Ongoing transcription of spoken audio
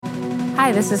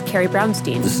Hi, this is Carrie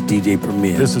Brownstein. This is DJ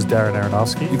Premier. This is Darren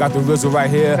Aronofsky. You got the RZA right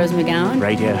here. Rose McGowan.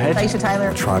 Radiohead. Aisha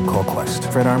Tyler. Tribe Called Quest.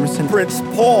 Fred Armisen. Prince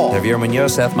Paul. Javier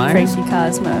Munoz. Seth Meyers. Tracy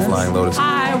Cosmos. Flying Lotus.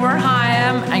 Hi, we're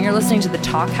Chaim, and you're listening to the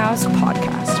Talk House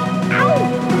podcast.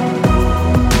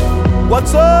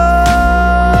 What's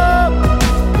up?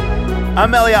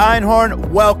 I'm Elia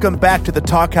Einhorn. Welcome back to the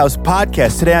Talk House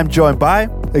podcast. Today I'm joined by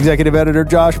Executive Editor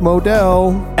Josh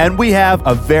Modell. and we have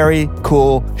a very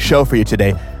cool show for you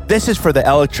today. This is for the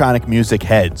electronic music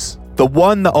heads. The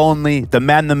one, the only, the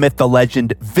man, the myth, the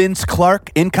legend, Vince Clarke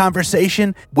in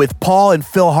conversation with Paul and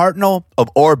Phil Hartnell of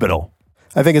Orbital.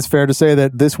 I think it's fair to say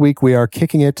that this week we are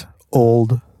kicking it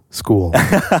old school.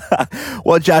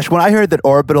 Well, Josh, when I heard that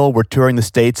Orbital were touring the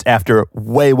States after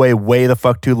way the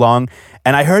fuck too long,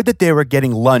 and I heard that they were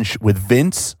getting lunch with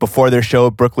Vince before their show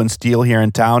at Brooklyn Steel here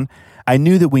in town, I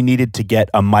knew that we needed to get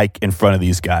a mic in front of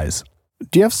these guys.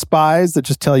 Do you have spies that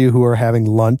just tell you who are having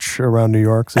lunch around New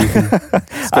York so you can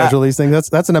schedule these things?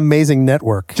 That's an amazing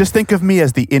network. Just think of me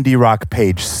as the indie rock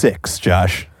page 6,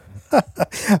 Josh.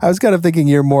 I was kind of thinking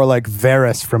you're more like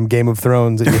Varys from Game of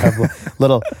Thrones, and you have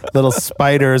little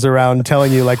spiders around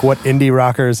telling you like what indie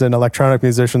rockers and electronic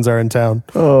musicians are in town.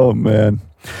 Oh, man.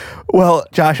 Well,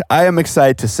 Josh, I am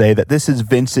excited to say that this is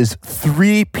Vince's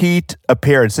three-peat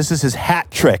appearance. This is his hat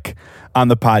trick on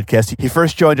the podcast. He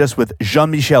first joined us with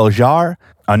Jean-Michel Jarre,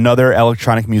 another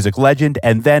electronic music legend,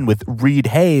 and then with Reed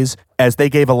Hayes as they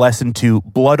gave a lesson to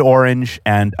Blood Orange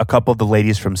and a couple of the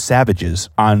ladies from Savages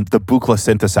on the Buchla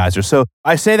synthesizer. So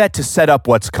I say that to set up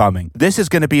what's coming. This is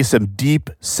going to be some deep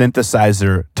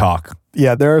synthesizer talk.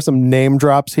 Yeah, there are some name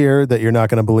drops here that you're not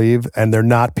going to believe, and they're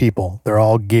not people. They're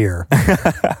all gear.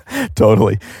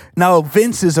 Totally. Now,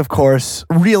 Vince is, of course,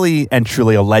 really and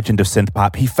truly a legend of synth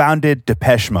pop. He founded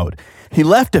Depeche Mode. He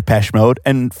left Depeche Mode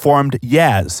and formed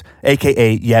Yaz,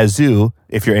 a.k.a. Yazoo,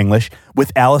 if you're English,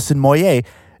 with Alison Moyet.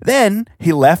 Then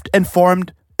he left and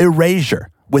formed Erasure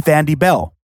with Andy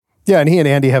Bell. Yeah, and he and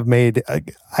Andy have made,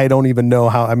 I don't even know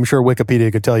how, I'm sure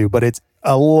Wikipedia could tell you, but it's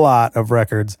a lot of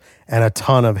records and a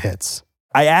ton of hits.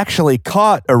 I actually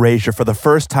caught Erasure for the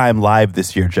first time live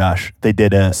this year, Josh. They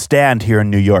did a stand here in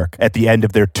New York at the end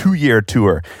of their 2-year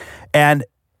tour. And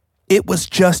it was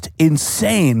just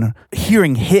insane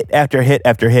hearing hit after hit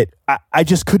after hit. I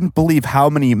just couldn't believe how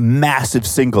many massive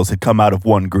singles had come out of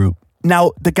one group.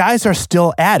 Now, the guys are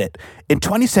still at it. In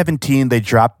 2017, they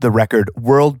dropped the record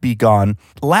World Be Gone.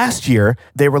 Last year,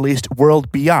 they released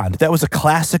World Beyond. That was a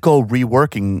classical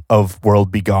reworking of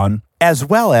World Be Gone, as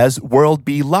well as World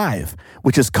Be Live,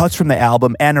 which is cuts from the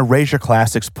album and Erasure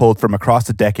classics pulled from across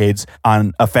the decades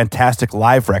on a fantastic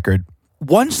live record.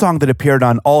 One song that appeared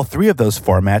on all three of those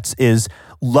formats is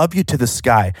Love You to the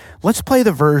Sky. Let's play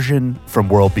the version from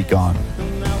World Be Gone.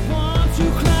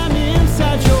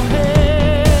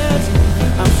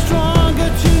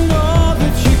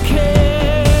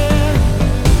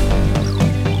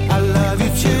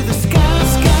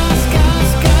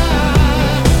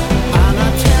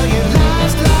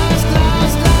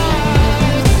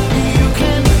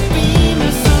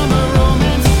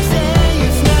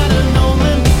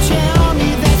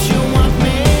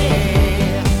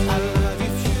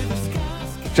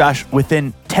 Josh,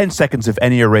 within 10 seconds of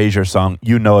any Erasure song,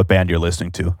 you know a band you're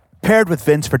listening to. Paired with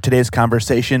Vince for today's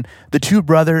conversation, the two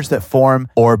brothers that form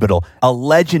Orbital, a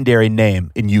legendary name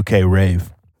in UK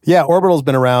rave. Yeah, Orbital's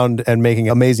been around and making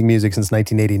amazing music since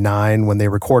 1989 when they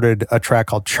recorded a track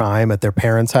called Chime at their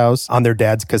parents' house on their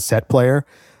dad's cassette player,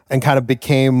 and kind of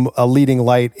became a leading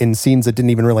light in scenes that didn't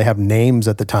even really have names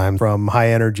at the time, from high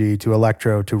energy to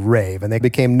electro to rave. And they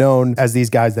became known as these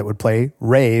guys that would play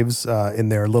raves in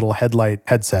their little headlight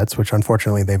headsets, which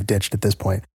unfortunately they've ditched at this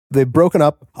point. They've broken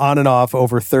up on and off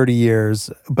over 30 years,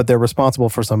 but they're responsible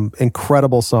for some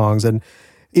incredible songs. And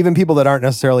even people that aren't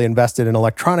necessarily invested in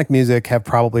electronic music have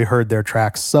probably heard their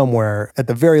tracks somewhere. At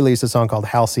the very least, a song called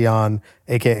Halcyon,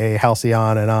 aka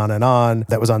Halcyon and On,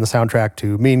 that was on the soundtrack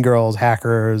to Mean Girls,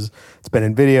 Hackers. It's been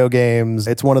in video games.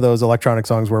 It's one of those electronic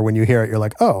songs where when you hear it, you're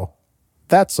like, oh,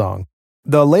 that song.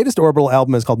 The latest Orbital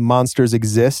album is called Monsters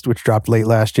Exist, which dropped late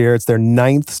last year. It's their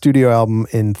 9th studio album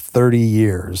in 30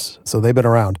 years. So they've been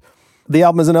around. The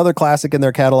album is another classic in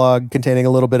their catalog, containing a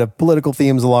little bit of political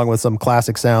themes along with some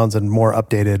classic sounds and more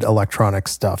updated electronic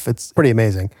stuff. It's pretty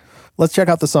amazing. Let's check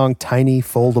out the song Tiny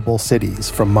Foldable Cities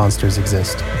from Monsters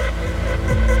Exist.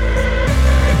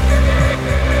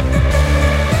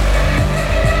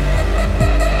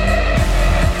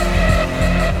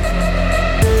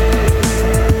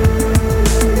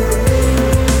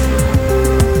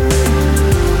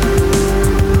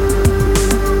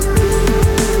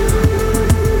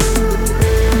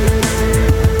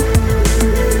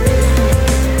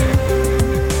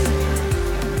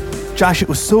 Josh, it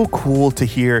was so cool to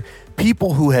hear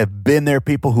people who have been there,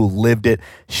 people who lived it,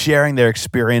 sharing their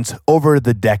experience over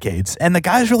the decades. And the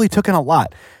guys really took in a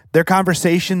lot. Their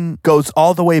conversation goes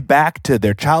all the way back to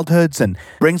their childhoods and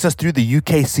brings us through the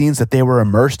UK scenes that they were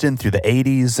immersed in through the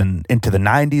 80s and into the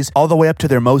 90s, all the way up to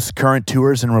their most current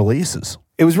tours and releases.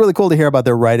 It was really cool to hear about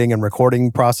their writing and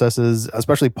recording processes,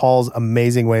 especially Paul's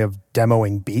amazing way of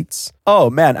demoing beats.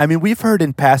 Oh, man. I mean, we've heard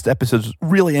in past episodes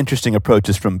really interesting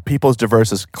approaches from people as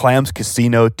diverse as Clams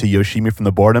Casino to Yoshimi from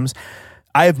the Boredoms.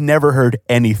 I have never heard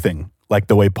anything like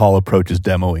the way Paul approaches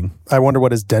demoing. I wonder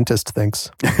what his dentist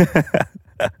thinks.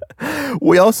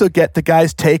 We also get the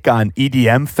guys' take on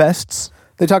EDM fests.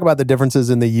 They talk about the differences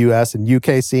in the US and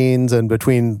UK scenes and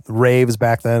between raves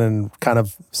back then and kind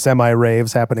of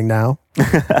semi-raves happening now.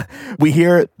 We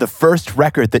hear the first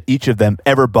record that each of them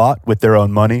ever bought with their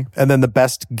own money. And then the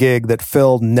best gig that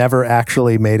Phil never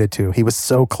actually made it to. He was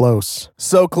so close.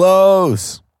 So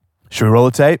close. Should we roll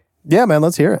a tape? Yeah, man,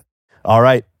 let's hear it. All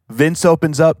right. Vince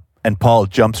opens up and Paul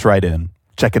jumps right in.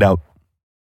 Check it out.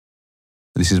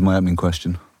 This is my opening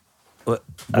question. What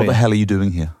the hell are you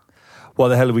doing here? What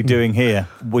the hell are we doing here?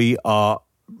 We are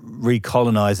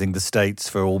recolonizing the States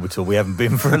for Orbital. We haven't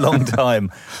been for a long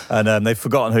time, and they've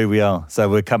forgotten who we are. So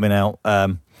we're coming out.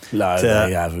 No,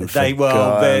 they haven't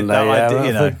forgotten.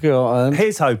 Forgotten.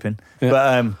 Here's hoping. Yeah.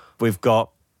 But we've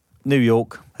got New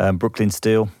York, Brooklyn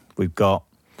Steel. We've got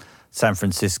San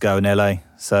Francisco and LA.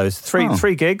 So it's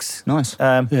three gigs. Nice.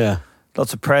 Yeah.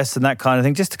 Lots of press and that kind of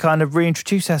thing, just to kind of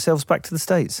reintroduce ourselves back to the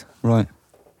States. Right.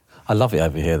 I love it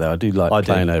over here, though. I do like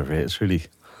playing over here. It's really...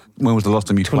 When was the last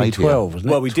time you played here? 2012, wasn't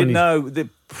it? Well, we did know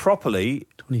properly...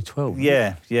 2012.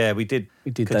 Yeah, we did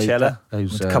Coachella.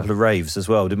 Those, a couple of raves as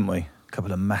well, didn't we? A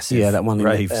couple of massive that one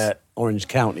raves. In Orange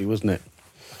County, wasn't it?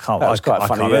 That was quite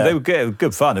funny. They were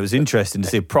good fun. It was interesting to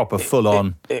see a proper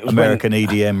full-on American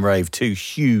EDM rave. 2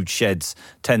 huge sheds,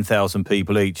 10,000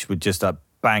 people each, with just a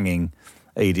banging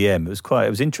EDM. It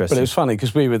was interesting. But it was funny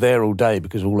because we were there all day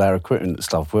because all our equipment and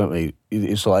stuff, weren't we?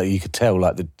 It's like you could tell,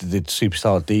 like the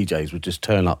superstar DJs would just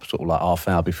turn up sort of like half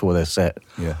an hour before their set.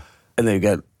 Yeah. And they would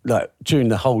go, like, during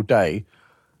the whole day,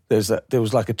 there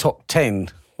was like a top 10,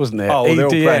 wasn't there? Oh, they're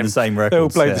all playing the same records. They all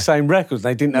played the same records.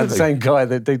 They didn't know the same guy.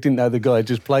 They didn't know the guy who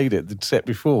just played it, the set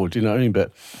before. Do you know what I mean?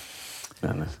 But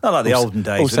not like the olden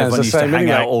days when everyone used to hang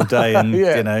out all day and,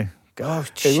 you know, go, oh,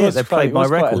 shit, they played my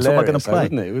records. What am I going to play?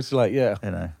 Wasn't it? It was like,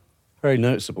 very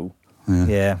noticeable.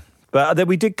 Yeah. But then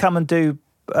we did come and do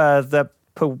the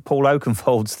Paul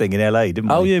Oakenfold's thing in LA, didn't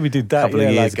we? Oh, yeah, we did that. A couple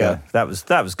of years ago. That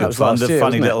was good fun. The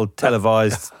funny little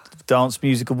televised dance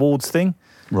music awards thing.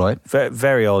 Right. Very,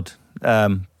 very odd.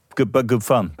 Good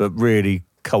fun, but really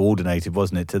coordinated,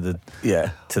 wasn't it, to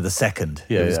the second.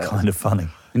 Yeah, it was kind of funny.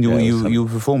 And you were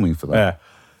performing for that?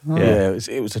 Yeah. Yeah,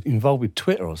 it was involved with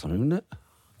Twitter or something, wasn't it?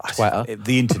 Twitter.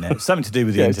 The internet. Something to do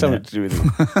with the internet. Something to do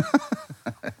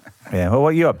with it. Yeah, well, what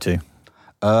are you up to?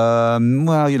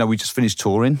 Well, we just finished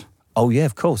touring. Oh, yeah,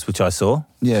 of course, which I saw.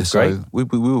 Yeah, so great. We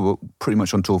were pretty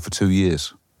much on tour for 2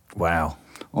 years. Wow.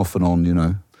 Off and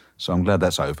on, So I'm glad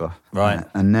that's over. Right.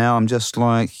 And now I'm just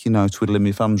like, twiddling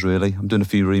my thumbs, really. I'm doing a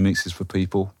few remixes for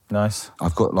people. Nice.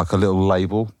 I've got like a little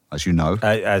label, as you know.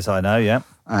 As I know, yeah.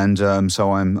 And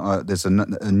so there's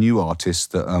a new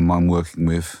artist that I'm working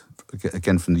with,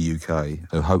 again from the UK,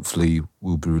 who hopefully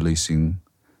will be releasing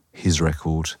his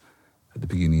record at the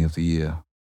beginning of the year.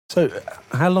 So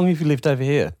how long have you lived over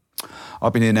here?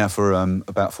 I've been here now for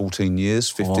about 14 years,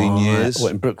 15 years.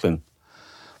 What, in Brooklyn?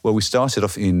 Well, we started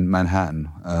off in Manhattan.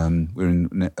 We were in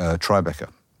Tribeca.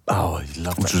 Oh, I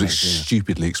love that. Which was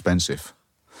stupidly expensive.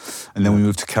 And then we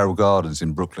moved to Carroll Gardens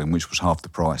in Brooklyn, which was half the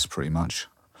price, pretty much.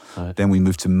 Right. Then we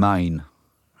moved to Maine,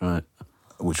 right,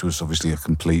 which was obviously a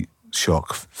complete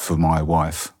shock for my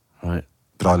wife. Right.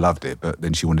 But I loved it, but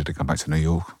then she wanted to come back to New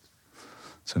York.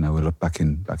 So now we're back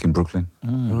in Brooklyn.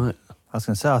 Right. I was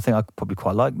going to say, I think I probably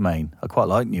quite like Maine. I quite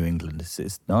like New England.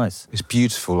 It's nice. It's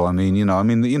beautiful. I mean,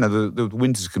 the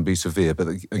winters can be severe, but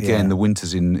again, the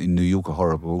winters in New York are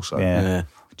horrible also. Yeah.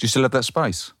 Do you still have that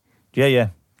space? Yeah.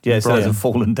 It hasn't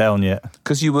fallen down yet.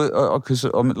 Because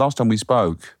last time we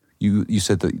spoke, you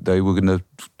said that the guy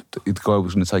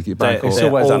was going to take it back. They're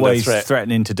always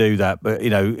threatening to do that. But,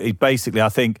 basically, I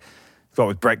think,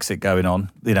 with Brexit going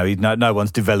on, no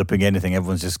one's developing anything.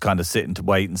 Everyone's just kind of sitting to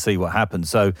wait and see what happens.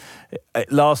 So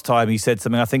last time he said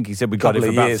something, I think he said we got it for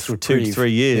about 2 to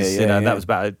 3 years. That was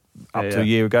about up to a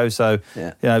year ago. So,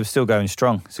 it's still going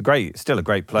strong. It's still a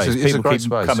great place. People keep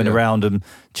coming around and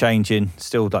changing.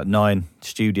 Still like 9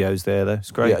 studios there, though.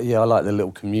 It's great. Yeah, I like the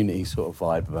little community sort of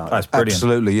vibe about it. That's brilliant.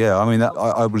 Absolutely, yeah. I mean,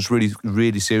 I was really,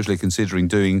 really seriously considering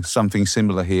doing something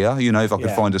similar here, if I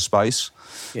could find a space.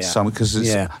 some because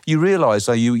you realise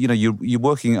though you're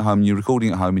working at home, you're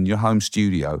recording at home in your home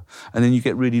studio, and then you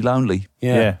get really lonely.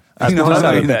 Yeah. You know what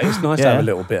I mean? It's nice to have a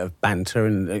little bit of banter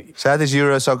and. So how did you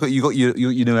got your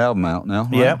new album out now?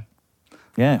 Right?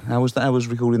 Yeah. How was that? How was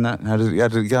recording that? How did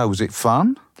it go? Was it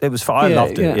fun? It was fun. I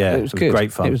loved it. Yeah, it was good.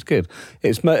 Great fun. It was good.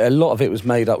 A lot of it was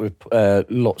made up with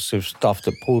lots of stuff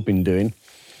that Paul had been doing.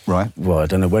 Right. Well, I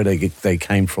don't know where they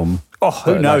came from. Oh,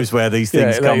 who knows where these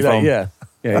things come from? Yeah.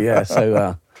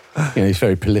 So, he's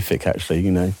very prolific, actually.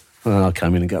 And I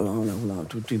come in and go, oh no,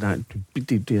 do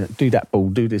that ball,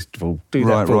 do this ball, do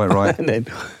that ball. Right. And then,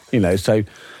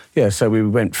 so we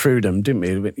went through them, didn't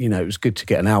we? It was good to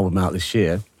get an album out this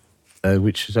year,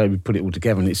 which so we put it all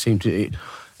together, and it seemed it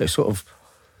sort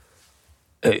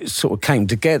of came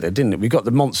together, didn't it? We got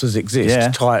the Monsters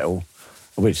Exist title,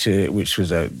 which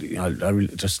was I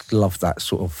really just love that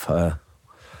sort of.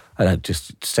 And it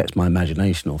just sets my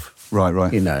imagination off.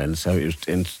 Right. And so it was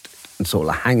and sort of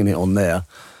like hanging it on there,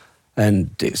 and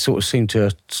it sort of seemed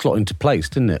to slot into place,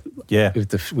 didn't it? Yeah. With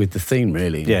the theme,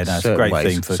 really. Yeah, no, it's a great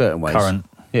theme for certain ways.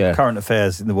 Current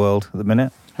affairs in the world at the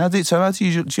minute. How do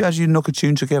you knock a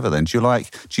tune together then? Do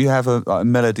you have a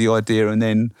melody idea and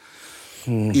then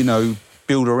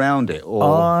build around it,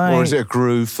 or is it a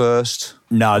groove first?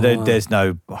 No, there's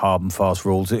no hard and fast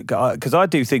rules. Because I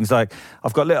do things like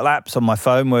I've got little apps on my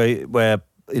phone where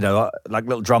like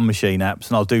little drum machine apps,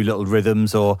 and I'll do little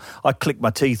rhythms, or I click my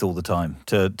teeth all the time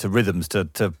to rhythms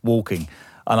to walking.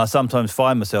 And I sometimes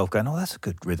find myself going, oh, that's a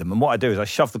good rhythm. And what I do is I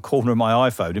shove the corner of my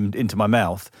iPhone into my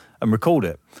mouth and record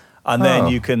it. And then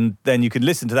you can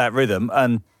listen to that rhythm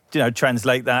and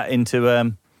translate that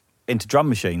into drum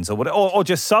machines or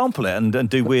just sample it and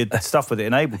do weird stuff with it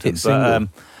in Ableton.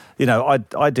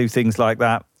 But I do things like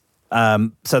that.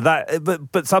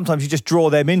 But sometimes you just draw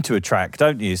them into a track,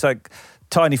 don't you? It's like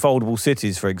Tiny Foldable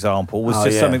Cities, for example, was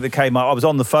something that came up. I was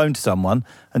on the phone to someone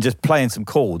and just playing some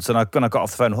chords, and when I got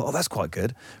off the phone, I thought, oh, that's quite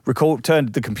good.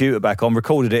 Turned the computer back on,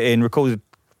 recorded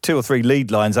 2 or 3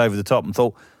 lead lines over the top, and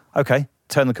thought, okay,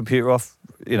 turn the computer off.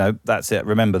 That's it.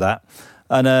 Remember that.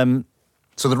 And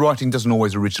so the writing doesn't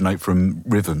always originate from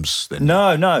rhythms, then?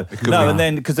 No. And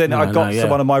then because I got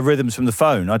one of my rhythms from the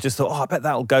phone, I just thought, oh, I bet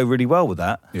that'll go really well with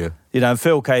that. Yeah. And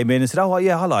Phil came in and said, oh,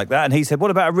 yeah, I like that. And he said,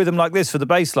 what about a rhythm like this for the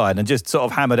bass line? And just sort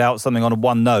of hammered out something on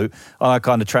one note. And I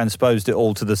kind of transposed it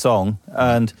all to the song.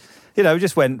 And, it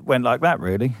just went like that,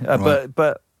 really. Right.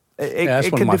 But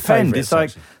it can depend. It's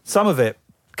like some of it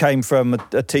came from a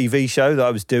TV show that I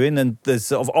was doing, and there's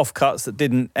sort of offcuts that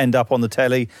didn't end up on the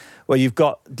telly, where you've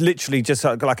got literally just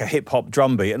like a hip-hop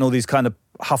drum beat and all these kind of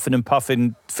huffing and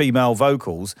puffing female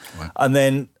vocals. Right. And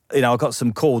then, I got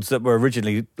some chords that were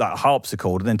originally like a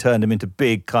harpsichord and then turned them into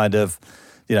big kind of,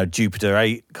 Jupiter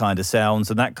 8 kind of sounds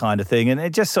and that kind of thing. And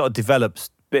it just sort of develops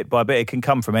bit by bit. It can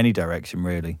come from any direction,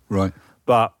 really. Right.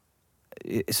 But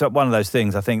it's one of those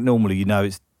things, I think normally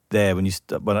it's there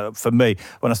for me,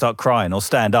 when I start crying, I'll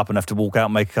stand up and have to walk out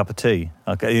and make a cup of tea.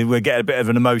 Okay, we get a bit of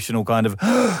an emotional kind of,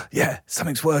 yeah,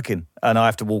 something's working, and I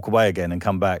have to walk away again and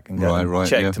come back and go and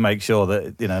check to make sure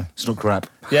that it's not crap.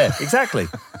 Yeah, exactly.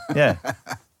 Yeah.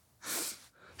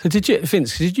 So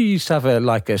Vince? Did you used to have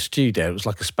a studio? It was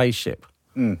like a spaceship,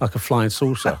 like a flying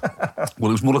saucer.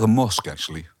 Well, it was more like a mosque,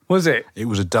 actually. Was it? It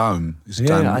was a dome. It's a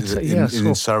dome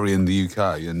in Surrey in the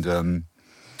UK, and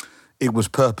it was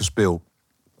purpose built.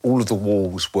 All of the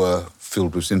walls were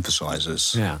filled with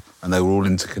synthesizers, and they were all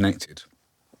interconnected,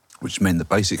 which meant that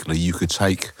basically you could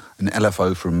take an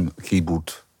LFO from a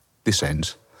keyboard this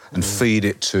end and feed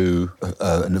it to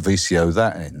a VCO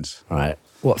that end. Right.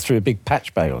 What, through a big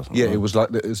patch bay or something? Yeah, it was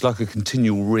like a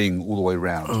continual ring all the way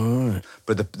around. Oh, right.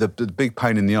 But the big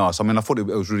pain in the arse. I mean, I thought it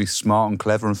was really smart and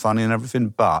clever and funny and everything,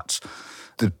 but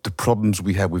the problems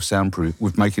we had with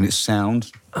with making it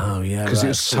sound. Oh, yeah. Because it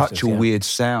was such a weird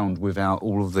sound without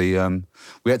all of the...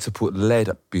 we had to put lead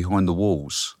up behind the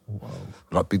walls. Whoa.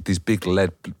 Like these big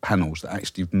lead panels that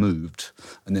actually moved.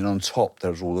 And then on top,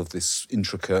 there was all of this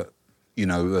intricate,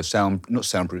 sound, not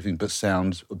soundproofing, but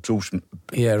sound absorption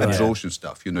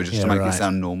stuff, just to make it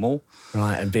sound normal.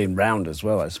 Right, and being round as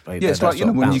well, I suppose. Yeah, it's like,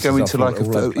 when you go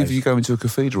into if you go into a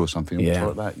cathedral or something,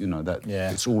 like that,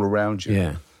 it's all around you.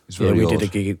 Yeah. We did a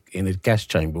gig in a gas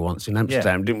chamber once in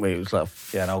Amsterdam, didn't we? It was like...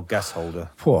 Yeah, an old gas holder.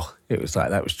 It was like,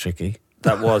 that was tricky.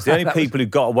 That was. The only people who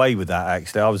got away with that,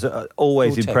 actually, I was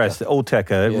always impressed.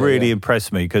 Alltecker really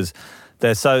impressed me because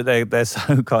they're so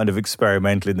kind of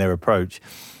experimental in their approach.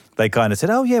 they kind of said,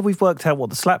 oh, yeah, we've worked out what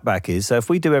the slapback is. So if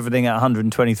we do everything at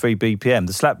 123 BPM,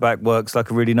 the slapback works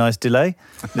like a really nice delay.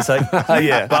 And it's like,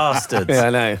 bastards. Yeah, I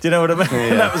know. Do you know what I mean?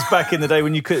 Yeah. That was back in the day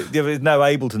when there was no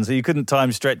Ableton, so you couldn't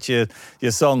time stretch your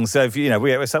songs. So if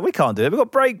we can't do it. We've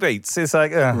got break beats. It's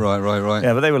like, Right.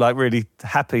 Yeah, but they were like really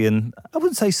happy and I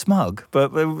wouldn't say smug,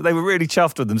 but they were really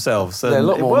chuffed with themselves. They're a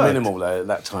lot more minimal though at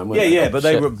that time, weren't they? Yeah, but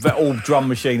they were all drum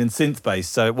machine and synth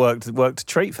based, so it worked a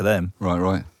treat for them.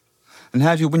 Right. And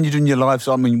when you're doing your live,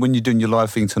 when you're doing your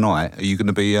live thing tonight, are you going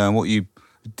to be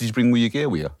did you bring all your gear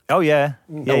with you? Oh yeah.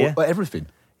 But everything.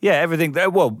 Yeah, everything.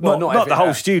 Well, not the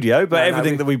whole studio, but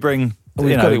everything that we bring.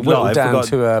 We've got it whittled live. down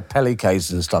to Pelly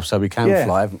cases and stuff, so we can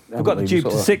fly. We've got the Duke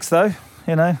to 6 though.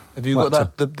 Have you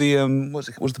got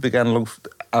that? What's the big analog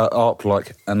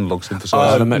ARP-like analog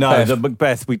synthesizer? No, the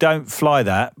Macbeth. We don't fly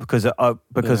that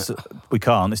because we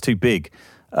can't. It's too big.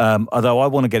 Although I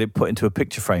want to get it put into a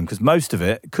picture frame because most of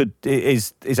it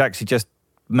is actually just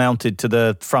mounted to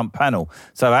the front panel.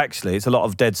 So actually, it's a lot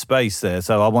of dead space there.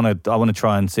 So I want to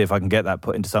try and see if I can get that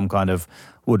put into some kind of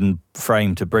wooden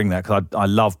frame to bring that because I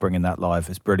love bringing that live.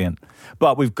 It's brilliant.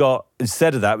 But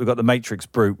instead of that, we've got the Matrix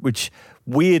Brute, which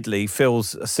weirdly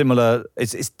feels a similar.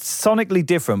 It's sonically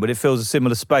different, but it feels a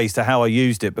similar space to how I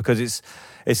used it because it's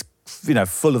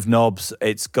full of knobs.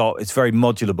 It's very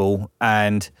modulable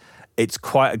and it's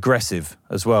quite aggressive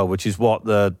as well, which is what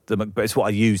the Macbeth. It's what I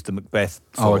used the Macbeth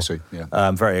for. Oh, I see.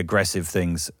 Yeah. Very aggressive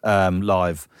things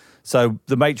live. So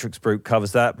the Matrix Brute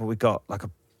covers that, but we've got like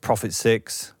a Prophet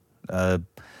 6,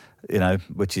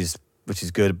 which is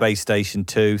good. A Base Station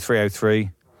 2,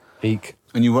 303. Peak.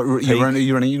 And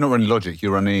you're not running Logic.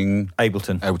 You're running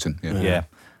Ableton.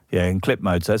 Yeah. In clip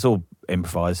mode. So it's all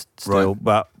improvised still,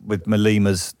 but with my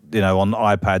lemurs, on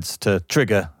iPads to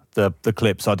trigger the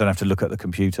clip, so I don't have to look at the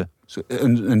computer. So,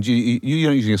 and you're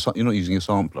not using a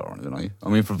sampler or anything, are you? I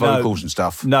mean, for vocals and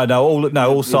stuff. No.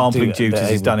 All sampling duties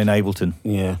is done in Ableton.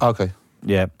 Yeah. Okay.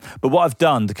 Yeah, but what I've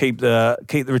done to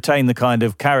retain the kind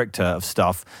of character of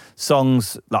stuff,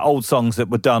 songs like old songs that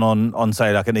were done on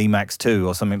say like an Emax 2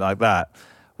 or something like that.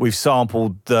 We've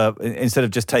sampled instead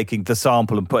of just taking the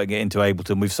sample and putting it into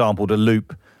Ableton, we've sampled a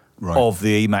loop of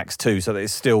the Emax 2, so that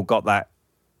it's still got that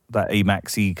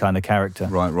Emax-y kind of character.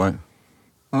 Right.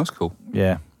 Oh, that's cool.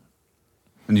 Yeah.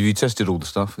 And have you tested all the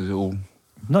stuff? Is it all?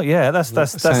 Not yet. That's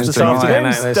this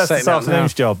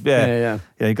afternoon's job. Yeah.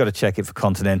 You've got to check it for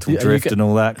continental drift and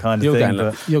all that kind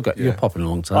of thing. You're popping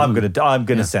along time. I'm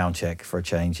gonna sound check for a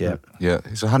change. Yeah. Yeah.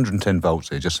 It's 110 volts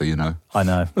here, just so you know. I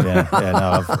know.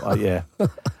 Yeah.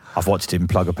 I've watched him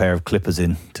plug a pair of clippers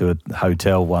in to a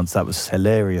hotel once. That was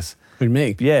hilarious. With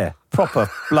me? Yeah. Proper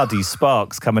bloody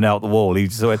sparks coming out the wall. He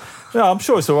just went, no, I'm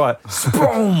sure it's all right.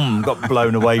 Boom! Got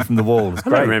blown away from the wall. It was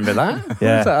great. I remember that.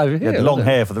 Yeah. Was that over here, he had long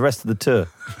hair for the rest of the tour.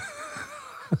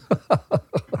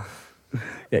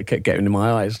 Yeah, it kept getting in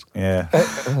my eyes. Yeah.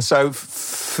 So,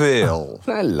 Phil.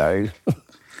 Hello.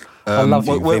 I love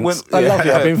you, Vince. I love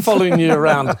you. I've been following you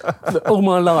around all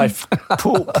my life.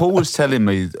 Paul was telling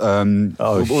me,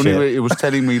 he was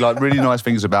telling me like really nice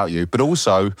things about you, but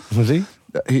also... Was he?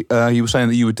 He was saying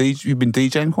that you've been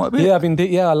DJing quite a bit?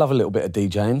 Yeah, I love a little bit of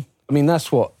DJing. I mean, that's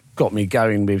what got me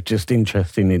going with just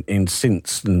interesting in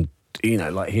synths and,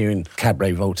 like hearing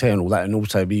Cabaret Voltaire and all that. And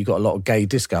also, you got a lot of gay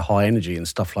disco, high energy and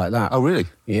stuff like that. Oh, really?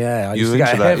 Yeah. I used to go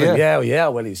to heaven. Yeah.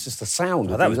 Well, it's just the sound.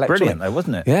 Oh, that was brilliant, though,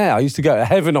 wasn't it? Yeah, I used to go to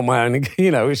heaven on my own,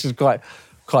 which is quite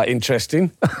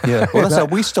interesting. Yeah, well, that's how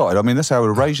we started. I mean, that's how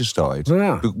Erasure started.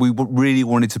 Yeah. We really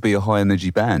wanted to be a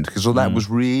high-energy band because all that was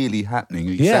really happening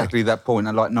exactly at that point,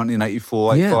 like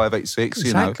 1984, 85, 86,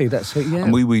 Exactly, that's it, yeah.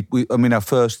 And we our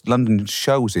first London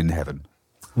show was in heaven.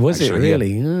 Was it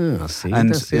really? Yeah, I see.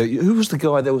 And who was the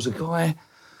guy? There was a guy,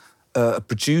 a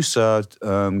producer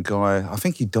guy, I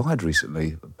think he died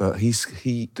recently, but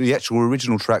the actual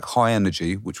original track, High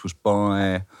Energy, which was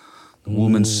by... The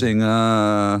woman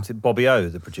singer. Is it Bobby O,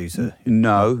 the producer?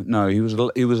 No, he was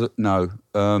no.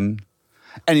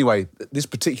 Anyway, this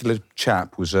particular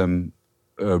chap was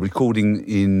recording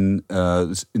in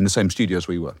the same studio as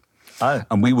we were. Oh.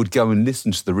 And we would go and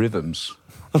listen to the rhythms.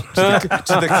 to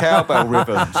the cowbell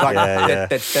rhythms, like whatever.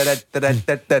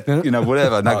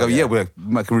 And I go, we'll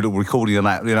make a little recording of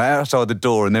that, outside the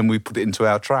door, and then we put it into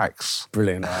our tracks.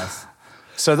 Brilliant.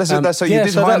 So that's so you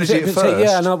did high energy at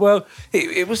first.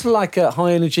 It was like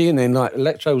high energy, and then like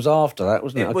electro was after that,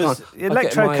 wasn't it?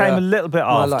 Electro came a little bit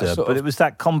after, but it was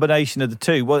that combination of the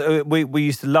two. Well, we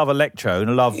used to love electro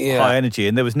and love high energy,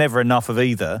 and there was never enough of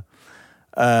either.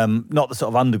 Not the sort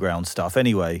of underground stuff,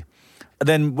 anyway. And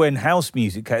then when house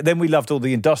music came, then we loved all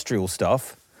the industrial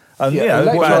stuff.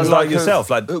 Bands like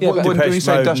yourself, like Depeche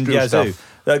Mode and Yazoo.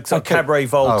 Cabaret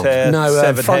Voltaire,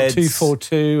 Severed Front Heads.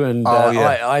 242 and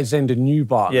Eyes End and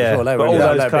Newbark as well. They but were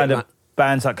all those kind of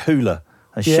bands like Hula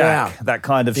and Shack, that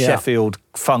kind of Sheffield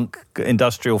funk,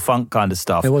 industrial funk kind of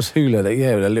stuff. There was Hula, with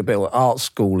a little bit of art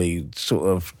schooly sort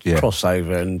of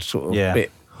crossover and sort of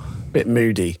bit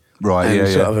moody. Right, and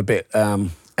sort of a bit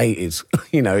 80s,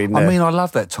 I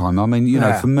love that time. I mean,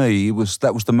 for me,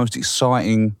 that was the most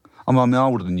exciting. I'm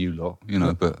older than you lot,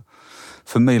 but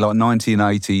for me, like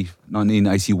 1980,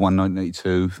 1981,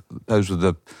 1982, those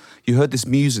were you heard this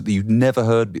music that you'd never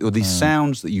heard, or these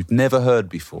sounds that you'd never heard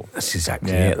before. That's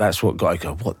exactly it. That's what got to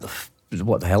go,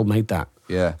 what the hell made that?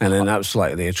 Yeah. And then that was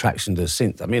like the attraction to the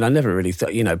synth. I mean, I never really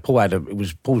thought,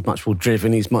 Paul's much more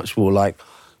driven, he's much more like,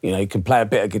 he can play a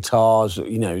bit of guitars,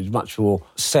 he's much more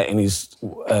set in his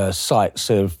sights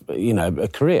of, a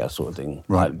career sort of thing.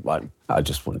 Right. Like, I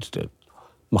just wanted to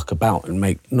muck about and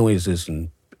make noises and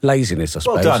laziness, I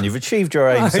suppose. Well done, you've achieved your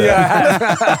aim,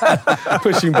 sir.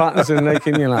 Pushing buttons and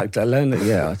making you learn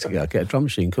that, I get a drum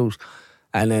machine, of course.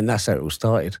 And then that's how it all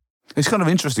started. It's kind of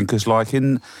interesting because, like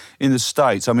in the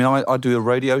States, I mean, I do a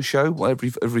radio show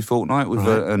every fortnight with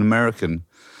an American,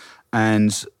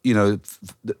 and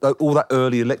all that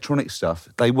early electronic stuff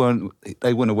they weren't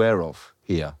aware of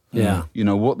here. Yeah,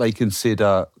 what they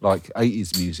consider like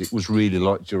 80s music was really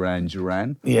like Duran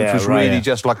Duran, which was right, really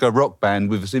just like a rock band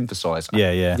with a synthesizer.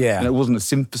 Yeah. And it wasn't a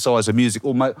synthesizer music,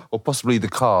 or possibly the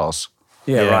Cars.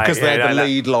 Yeah, right. Because they had the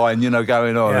lead line,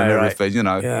 going on and everything,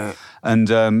 Yeah.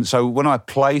 And so when I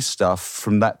play stuff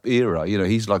from that era,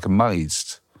 he's like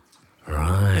amazed.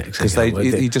 Right. Because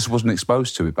he just wasn't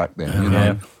exposed to it back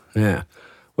then, Yeah.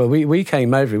 Well, we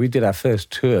came over, we did our first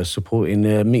tour supporting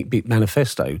Meat Beat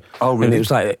Manifesto. Oh, really? And it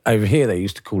was like, over here they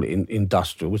used to call it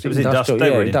industrial. Was it industrial?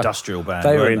 They were an industrial band,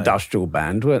 They were an industrial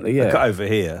band, weren't they? Yeah. Over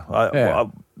here, I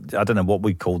don't know what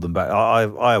we called them back. I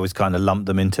always kind of lumped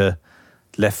them into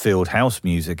left field house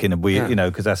music in a weird,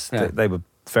 because they were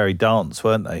very dance,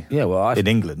 weren't they? Yeah, well, in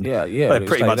England, they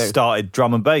pretty much started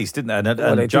drum and bass, didn't they?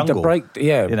 And they jungle, did the break,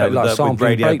 with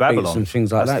Radio Babylon and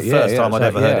things like That's that. the first time I'd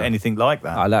ever heard anything like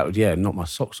that. That would, knock my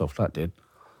socks off. That did.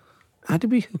 How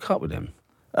did we hook up with them?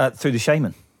 Through the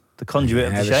Shaman, the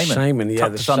conduit of the Shaman.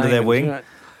 Tucked us under their wing. Right.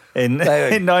 In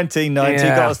 1990,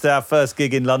 got us to our first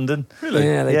gig in London. Really?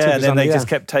 Yeah, and then they just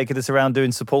kept taking us around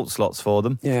doing support slots for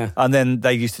them. Yeah. And then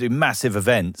they used to do massive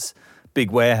events,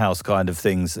 big warehouse kind of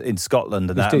things in Scotland,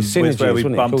 and that was where we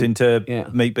bumped into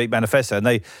Meat Beat Manifesto, and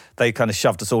they kind of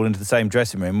shoved us all into the same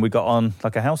dressing room. We got on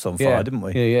like a house on fire, didn't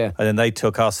we? Yeah. And then they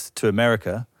took us to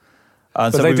America.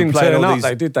 And but so they we didn't played turn all up, these,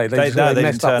 though, did they? They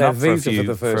messed up their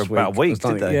visa for about a week,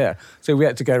 did they? Yeah. So we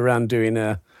had to go around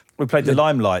doing we played the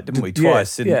Limelight, didn't we?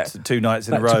 Twice in 2 nights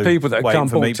in a row. To people that had come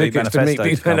bought tickets to Meat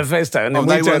Beat Manifesto. And then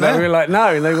we turned up, we were like,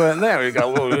 no, and they weren't there. We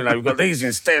go, well, we've got these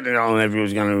instead. And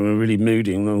everyone's going, we're really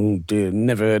moody. And, oh dear,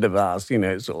 never heard of us.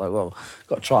 It's sort of like, well,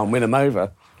 got to try and win them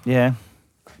over. Yeah.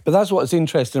 But that's what's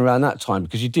interesting around that time,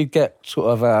 because you did get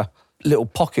sort of little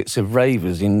pockets of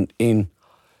ravers in,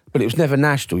 but it was never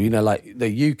national. Like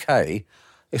the UK,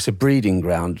 it's a breeding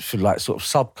ground for like sort of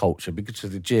subculture because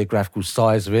of the geographical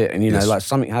size of it. And, like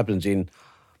something happens in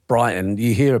Brighton,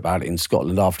 you hear about it in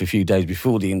Scotland after a few days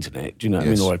before the internet, do you know what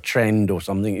I mean? Or a trend or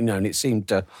something, and it seemed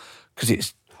to, because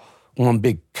it's one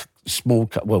big small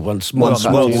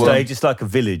stage. It's like a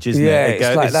village, isn't it?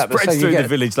 It's like that. Spreads through the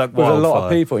village like wildfire. With a lot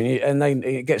of people, and then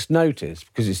it gets noticed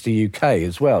because it's the UK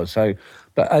as well. So,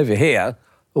 but over here,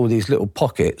 all these little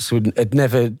pockets had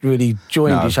never really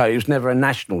joined each other. It was never a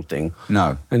national thing.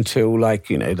 No. Until,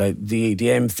 the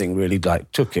EDM thing really,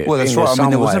 took it. Well, that's right. I mean,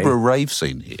 there was never a rave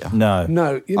scene here. No.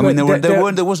 I mean,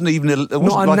 there wasn't even a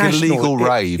legal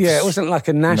rave. It wasn't like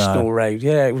a national rave.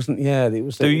 Yeah, it wasn't, it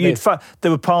was...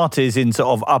 There were parties in sort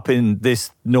of up in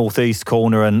this northeast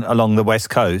corner and along the west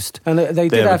coast. And they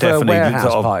did have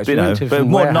warehouse parties. But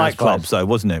more nightclubs, though,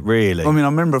 wasn't it, really? I mean, I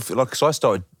remember, so I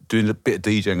started doing a bit of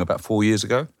DJing about 4 years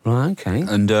ago. Right, okay.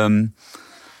 And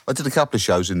I did a couple of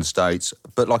shows in the States,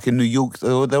 but like in New York,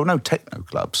 there were no techno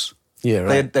clubs. Yeah,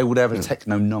 right. They would have a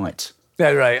techno night.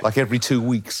 Yeah, right. Like every 2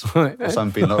 weeks or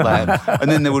something like that.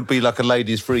 And then there would be like a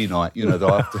ladies' free night,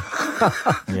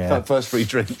 that first free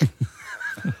drink.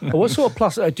 What sort of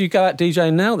plus, do you go out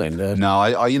DJing now then? No,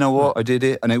 I you know what, I did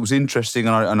it and it was interesting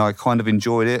and I kind of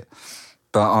enjoyed it,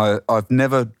 but I've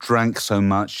never drank so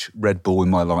much Red Bull in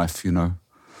my life,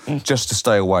 just to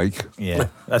stay awake. Yeah.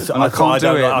 I can't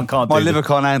do it. My liver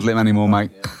can't handle it anymore,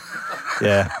 mate.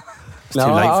 Yeah. It's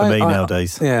too late for me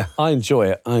nowadays. Yeah, I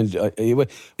enjoy it.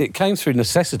 It came through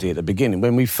necessity at the beginning.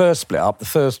 When we first split up,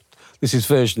 this is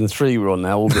version 3 we're on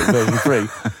now, albeit version 3.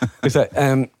 Is that,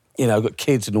 I've got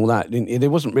kids and all that.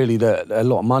 There wasn't really a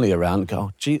lot of money around.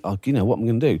 Go, what am I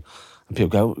going to do? And people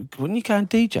go, wouldn't you go and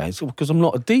DJ? I said, because I'm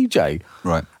not a DJ.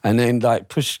 Right. And then, like,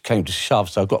 push came to shove,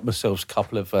 so I got myself a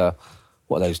couple of,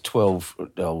 what are those, 12, I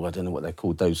don't know what they're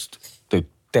called, those, the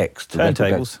decks.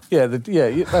 Turntables. Yeah,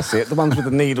 that's it, the ones with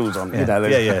the needles on, you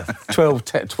know.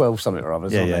 12 something or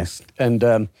other.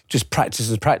 And just practice.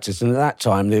 And at that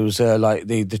time, there was, like,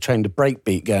 the trend of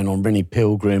breakbeat going on, Rennie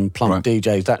Pilgrim, Plump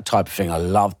DJs, that type of thing. I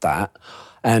loved that.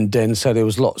 And then, so there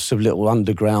was lots of little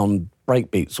underground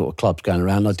breakbeat sort of clubs going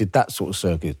around. I did that sort of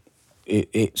circuit.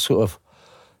 It sort of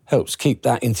helps keep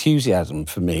that enthusiasm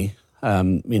for me.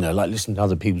 You know, like listening to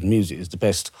other people's music is the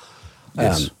best.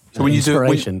 Yes. So when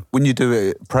you do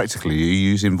it practically, are you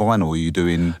using vinyl? Or are you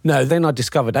doing? No. Then I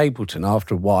discovered Ableton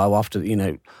after a while. After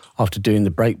doing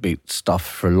the breakbeat stuff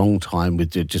for a long time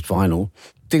with just vinyl,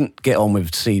 didn't get on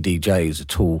with CDJs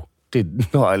at all.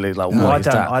 Did not like. No,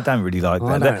 I don't really like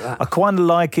that. I kind of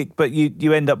like it, but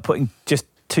you end up putting just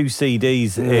 2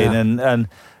 CDs in, and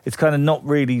it's kind of not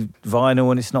really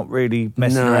vinyl, and it's not really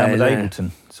messing around with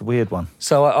Ableton. It's a weird one.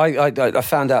 So I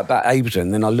found out about Ableton,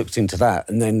 and then I looked into that,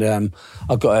 and then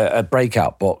I got a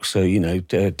breakout box, so, you know,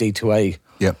 D2A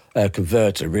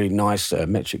converter, really nice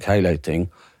metric halo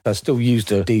thing. I still used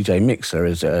a DJ mixer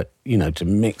as a, you know, to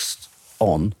mix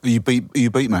on. Are you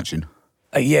beat matching?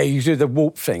 Yeah, you do the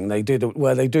warp thing. They do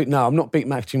No, I'm not beat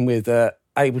matching with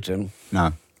Ableton.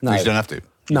 No, you don't have to.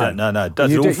 No. It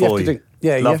does it all for you.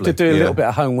 You have to do a little bit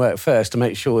of homework first to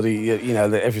make sure that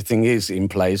that everything is in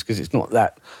place, because it's not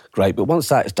that great. But once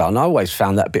that's done, I always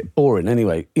found that a bit boring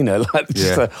anyway. You know, like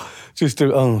just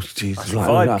do. Oh, Jesus,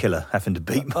 vibe killer having to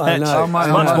beat match. It's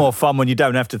much more fun when you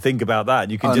don't have to think about that.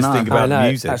 You can just think about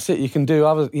music. That's it. You can do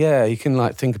other. Yeah, you can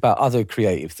like think about other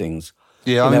creative things.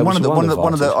 Yeah, I mean, one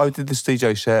of the I did this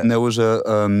DJ set, and there was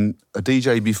a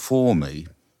DJ before me,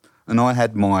 and I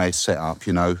had my setup,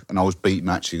 you know, and I was beat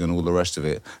matching and all the rest of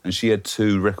it, and she had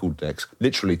 2 record decks,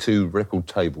 literally 2 record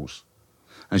tables,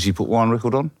 and she put one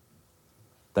record on,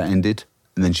 that ended,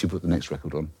 and then she put the next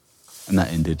record on, and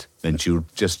that ended. Then she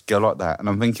would just go like that, and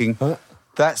I'm thinking,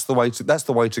 that's the way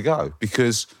to go,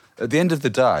 because at the end of the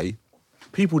day,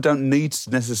 people don't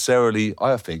necessarily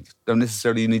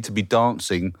need to be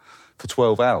dancing for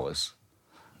 12 hours.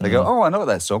 They go, oh, I know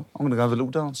that song. I'm going to go have a little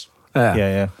dance.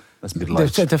 Yeah. That's middle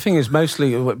age. The thing is,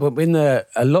 mostly, when a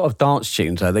lot of dance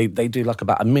tunes, they do like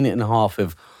about a minute and a half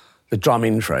of the drum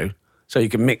intro, so you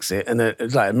can mix it, and then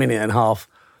it's like a minute and a half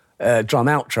drum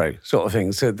outro sort of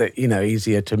thing, so that, you know,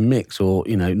 easier to mix, or,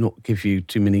 you know, not give you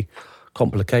too many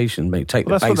complications. Maybe take the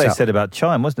bass out. That's what they said about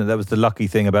Chime, wasn't it? That was the lucky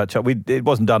thing about Chime. It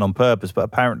wasn't done on purpose, but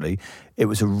apparently it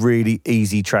was a really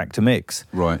easy track to mix.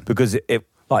 Right. Because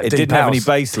it didn't have any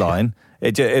bass line.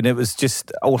 And it was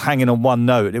just all hanging on one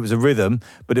note. It was a rhythm,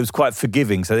 but it was quite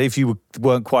forgiving. So if you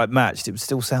weren't quite matched, it would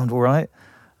still sound all right.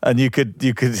 And it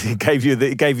gave you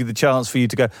the chance for you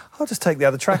to go, I'll just take the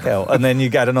other track out, and then you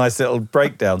get a nice little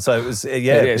breakdown. So it was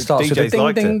it starts DJs with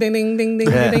a ding, ding, ding, ding, ding,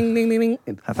 ding, ding, ding,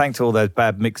 ding. Thanks to all those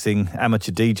bad mixing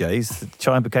amateur DJs,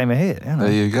 Chime became a hit. You know?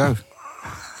 There you go.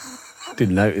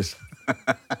 Didn't notice.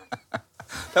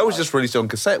 That was just released on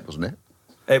cassette, wasn't it?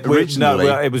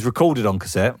 It was recorded on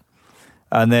cassette,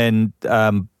 and then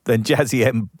Jazzy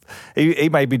M, he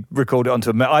made me record it onto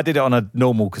a metal. I did it on a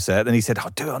normal cassette, and he said,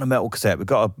 do it on a metal cassette. We've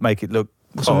got to make it look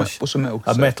posh. What's a metal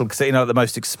cassette? A metal cassette, you know, the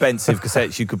most expensive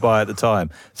cassettes you could buy at the time.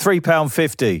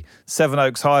 £3.50, Seven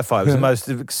Oaks Hi-Fi. It was the most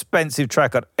expensive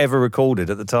track I'd ever recorded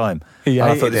at the time.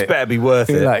 I thought this better be worth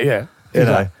it. Like, yeah. You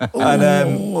know,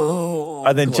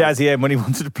 and then Jazzy M, when he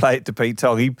wanted to play it to Pete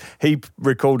Tong, he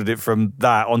recorded it from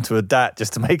that onto a DAT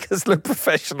just to make us look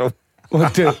professional.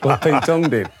 What Pete Tong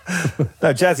did?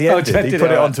 No, Jazzy M did. He put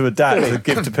it onto a DAT to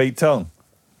give to Pete Tong.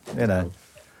 You know,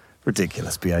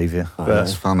 ridiculous behaviour.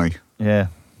 That's funny. Yeah.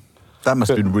 That must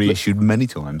have been reissued many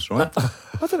times, right?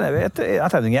 I don't know. I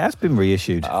don't think it has been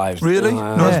reissued. Really?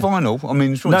 No, it's vinyl. I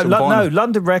mean, no.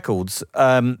 London Records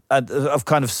have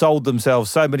kind of sold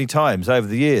themselves so many times over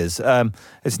the years.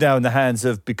 It's now in the hands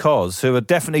of Because, who are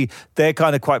they're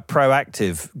kind of quite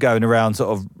proactive, going around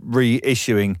sort of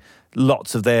reissuing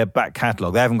lots of their back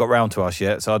catalogue. They haven't got round to us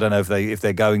yet, so I don't know if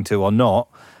they're going to or not.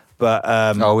 But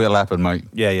it'll happen, mate.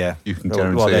 Yeah. You can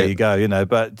guarantee. Well, there you go. You know,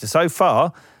 but so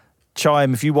far,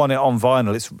 Chime, if you want it on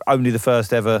vinyl, it's only the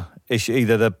first ever issue,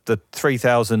 either the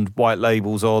 3,000 white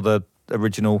labels or the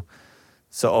original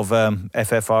sort of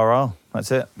FFRR.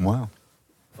 That's it. Wow.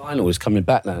 Vinyl is coming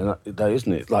back now, though,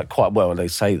 isn't it? Like, quite well, they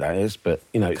say that is, but,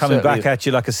 you know... Coming back at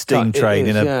you like a steam train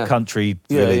in a country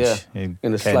village. Yeah.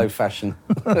 In a slow fashion.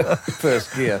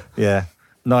 First gear. Yeah.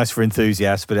 Nice for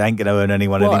enthusiasts, but it ain't going to earn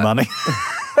anyone any money.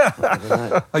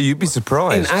 Oh, you'd be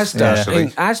surprised. In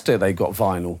Asda, they got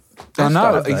vinyl. I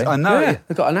know. Yeah,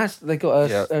 they got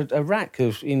a rack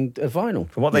of vinyl.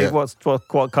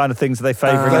 What kind of things are they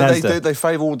favouring? They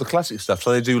favour all the classic stuff.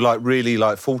 So they do like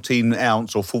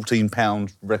 14-ounce or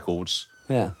 14-pound records.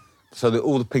 Yeah. So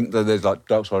all the Pink, there's like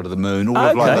Dark Side of the Moon,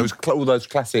 all those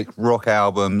classic rock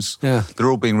albums. Yeah. They're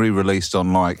all being re-released on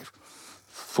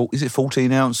is it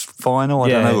 14-ounce vinyl? I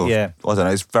don't know. I don't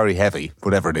know. It's very heavy,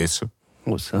 whatever it is.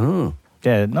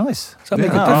 Yeah, nice.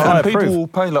 People will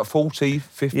pay like $40,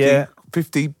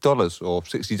 $50 or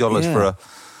 $60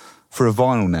 for a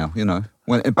vinyl now, you know.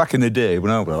 Back in the day,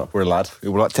 when I was a lad, it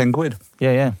was like 10 quid.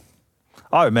 Yeah.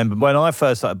 I remember when I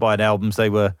first started buying albums, they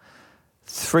were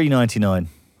 $3.99.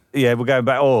 Yeah, we're going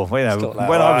back. When I was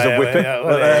a whippet.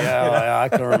 I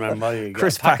can remember.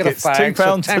 Crisp packets, £2,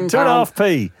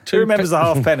 2.5p. Who remembers the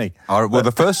halfpenny? Well,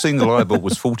 the first single I bought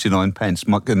was 49 pence,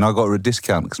 and I got a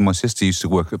discount because my sister used to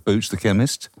work at Boots the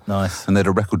Chemist. Nice. And they had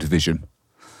a record division.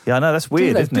 Yeah, I know, that's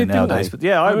weird, isn't it, nowadays? But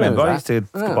yeah, I remember. I used to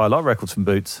buy a lot of records from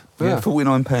Boots. Yeah,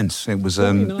 49 pence. It was,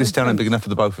 this town ain't big enough for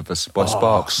the both of us, by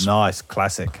Sparks. Nice,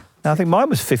 classic. Now, I think mine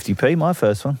was 50p, my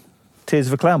first one. Tears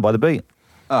of a Clown by The Beat.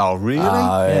 Oh, really?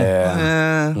 Oh,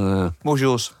 yeah. What was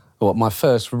yours? What, my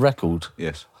first record?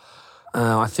 Yes.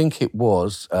 I think it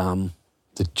was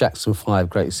the Jackson 5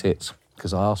 Greatest Hits,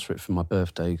 because I asked for it for my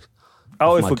birthday.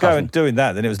 Oh, if we're doing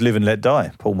that, then it was Live and Let Die,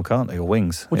 Paul McCartney, or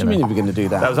Wings. What do you mean if we're going to do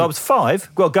that? I was 5.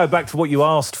 Well, go back to what you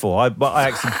asked for. I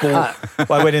actually bought...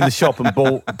 I went in the shop and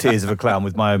bought Tears of a Clown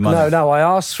with my own money. No, I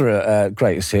asked for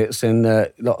Greatest Hits and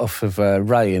off of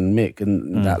Ray and Mick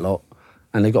and that lot,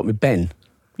 and they got me Ben.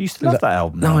 You used to love that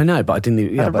album. No, I know, but I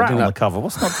didn't... Had a rat on the cover.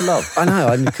 What's not to love? I know,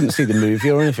 I couldn't see the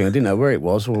movie or anything. I didn't know where it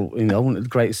was, or, I wanted the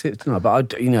Greatest Hits, didn't I?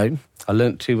 But, I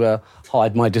learnt to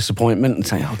hide my disappointment and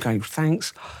say, okay,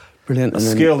 thanks, brilliant. And a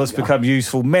skill that's become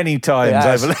useful many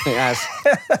times over... It has.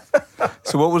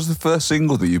 So what was the first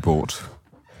single that you bought?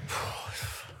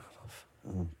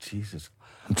 Oh, Jesus.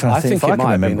 I'm trying to think if I can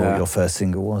remember what your first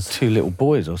single was. Two Little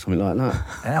Boys or something like that.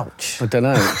 Ouch. I don't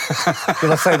know. Did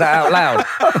I say that out loud?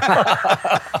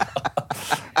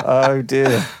 Oh,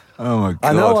 dear. Oh, my God.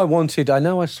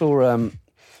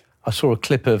 I saw a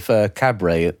clip of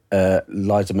Cabaret,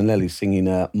 Liza Minnelli singing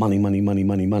Money, Money, Money,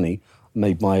 Money, Money.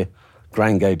 Made my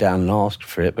gran go down and ask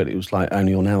for it, but it was like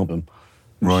only on album.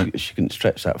 Right. She couldn't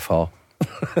stretch that far.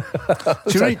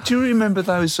 Do you remember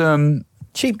those...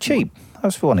 Cheap. That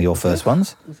was for one of your first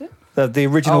ones. Was it? The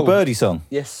original Birdie song.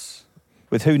 Yes.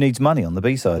 With Who Needs Money on the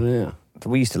B-side. Yeah.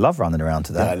 We used to love running around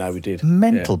to that. Yeah, no, we did.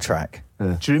 Mental track.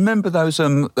 Yeah. Do you remember those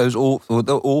awful,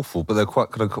 they're awful, but they're quite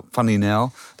kind of funny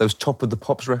now, those Top of the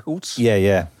Pops records?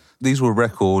 Yeah. These were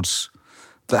records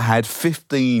that had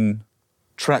 15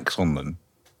 tracks on them,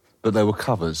 but they were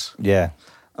covers. Yeah.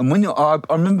 And when I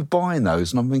remember buying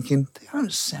those, and I'm thinking, they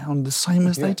don't sound the same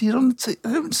as they did on the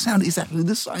they don't sound exactly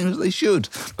the same as they should.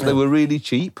 But they were really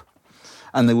cheap,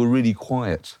 and they were really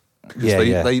quiet.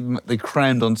 Because they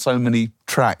crammed on so many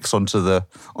tracks onto the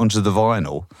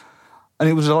vinyl, and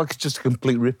it was like just a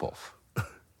complete rip-off,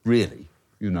 really,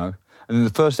 And then the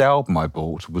first album I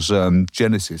bought was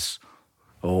Genesis.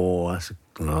 Oh, that's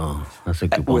a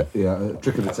good one. Yeah,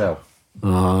 Trick of the Tail.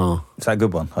 Oh, is that a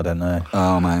good one? I don't know.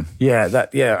 Oh man,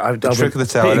 the Trick of the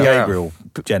Tail. Peter Gabriel,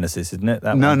 Genesis, isn't it?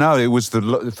 No, it was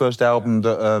the first album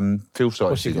that Phil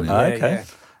started singing. Okay. Yeah.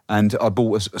 And I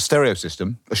bought a stereo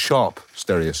system, a Sharp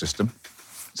stereo system,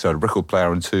 so a record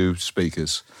player and 2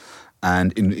 speakers,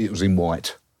 and it was in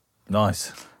white.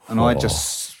 Nice. And I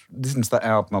just listened to that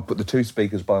album. I put the 2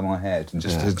 speakers by my head and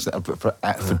just listened to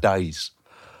that for days.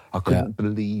 I couldn't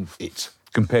believe it.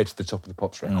 Compared to the Top of the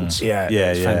Pops records.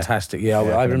 It's fantastic. Yeah,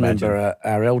 I remember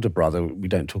our elder brother, we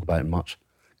don't talk about him much,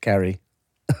 Gary.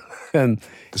 The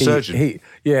surgeon?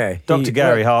 Dr.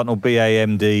 Gary Hartnell,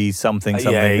 BAMD, something,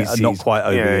 not quite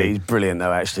over. Yeah, he's brilliant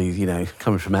though, actually.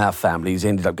 Coming from our family, he's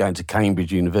ended up going to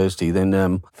Cambridge University.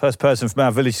 Then first person from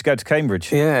our village to go to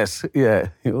Cambridge. Yes,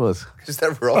 yeah, it was. Is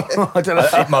that right? I don't know.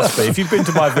 It must be. If you've been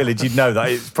to my village, you'd know that.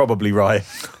 It's probably right.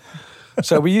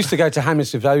 So we used to go to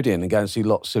Hammersmith Odeon and go and see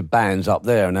lots of bands up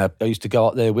there, and I used to go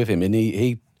up there with him, and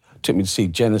he took me to see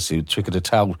Genesis, Trick of the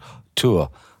Tail tour.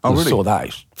 Oh, really? I saw that.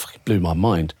 It fucking blew my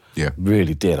mind. Yeah.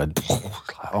 Really did.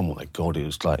 Oh, my God, it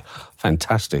was, like,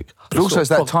 fantastic. But also it's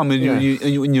that time in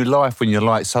your life when you're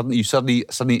like, suddenly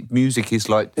music is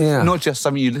like, not just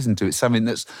something you listen to, it's something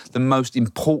that's the most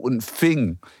important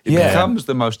thing. It becomes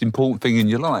the most important thing in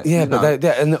your life. Yeah, but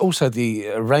and also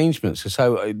the arrangements are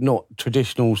so not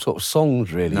traditional sort of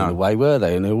songs, really, in a way, were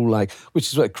they? And they're all like, which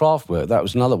is like Kraftwerk. That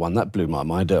was another one that blew my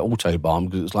mind, Autobahn,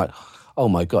 because it was like, oh,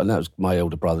 my God, and that was my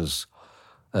older brother's,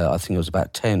 I think I was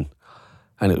about 10.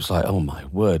 And it was like, oh, my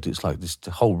word, it's like this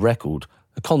whole record,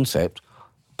 a concept,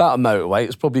 about a motorway.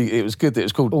 It was good that it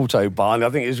was called Autobahn. I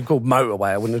think it was called Motorway.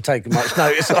 I wouldn't have taken much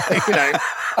notice.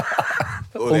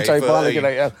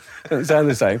 Autobahn, it sound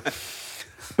the same.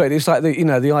 But it's like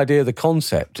the idea of the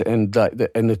concept and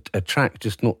a track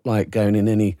just not like going in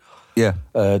any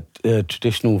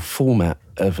traditional format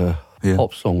of a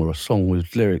pop song or a song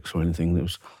with lyrics or anything.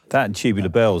 That and Tubular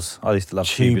Bells. I used to love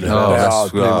Tubular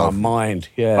Bells. Blew my mind.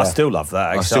 Yeah, I still love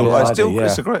that. It's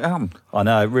a great album. I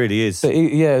know, it really is.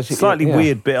 Slightly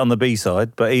weird bit on the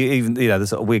B-side, but even the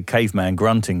sort of weird caveman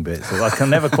grunting bit. So I can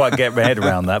never quite get my head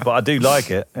around that, but I do like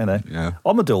it.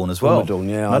 Ommadawn as well. Ommadawn,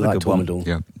 yeah, I liked Ommadawn.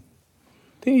 Yeah.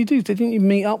 Didn't you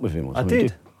meet up with him or something? I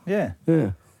did.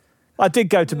 Yeah. I did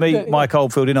go to meet Mike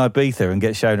Oldfield in Ibiza and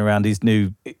get shown around his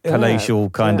new palatial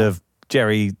kind of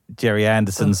Jerry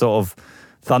Anderson sort of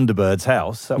Thunderbird's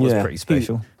house. That was pretty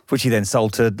special. Which he then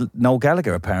sold to Noel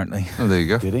Gallagher, apparently. Oh, there you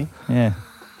go. Did he? Yeah.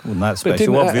 Wasn't that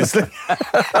special, obviously.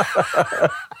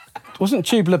 Wasn't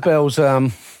Tubular Bells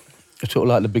sort of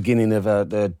like the beginning of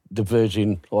the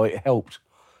Virgin, or it helped?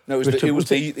 No,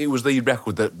 it was the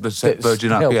record that set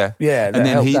Virgin up, yeah. And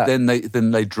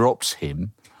then they dropped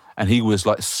him, and he was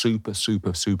like super,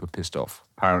 super, super pissed off,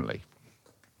 apparently.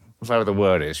 Whatever the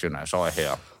word is, so I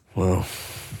hear. Well,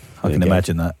 I can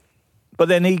imagine that. But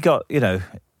then he got,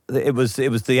 it was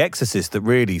The Exorcist that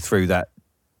really threw that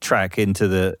track into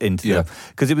the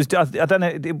because it was, I don't know,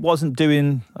 it wasn't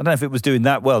doing, I don't know if it was doing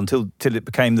that well until it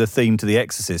became the theme to The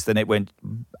Exorcist. Then it went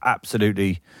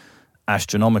absolutely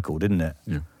astronomical, didn't it?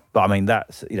 Yeah. But I mean,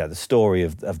 that's, the story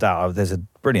of that. There's a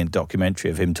brilliant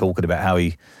documentary of him talking about how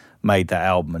he made that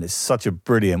album, and it's such a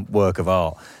brilliant work of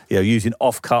art. Using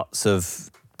offcuts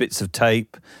of bits of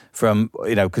tape from,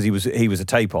 because he was a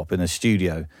tape op in a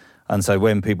studio. And so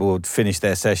when people would finish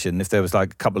their session, if there was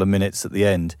like a couple of minutes at the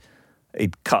end,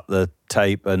 he'd cut the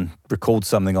tape and record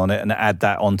something on it and add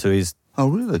that onto his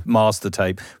master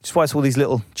tape, which is why it's all these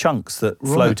little chunks that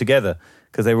flow together,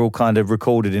 because they were all kind of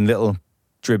recorded in little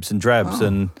dribs and drabs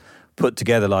and put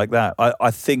together like that. I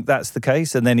think that's the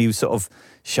case. And then he sort of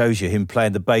shows you him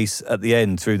playing the bass at the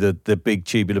end through the big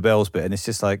Tubular Bells bit. And it's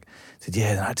just like, I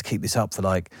had to keep this up for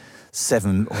like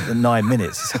 7 or 9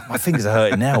 minutes. My fingers are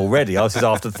hurting now already. I was just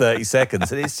after 30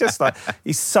 seconds. And it's just like,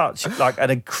 he's such like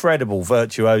an incredible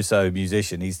virtuoso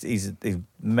musician. He's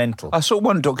mental. I saw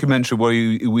one documentary where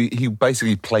he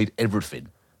basically played everything.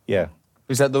 Yeah.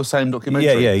 Is that the same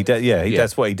documentary? Yeah,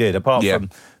 that's what he did. Apart from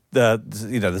the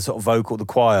sort of vocal, the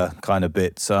choir kind of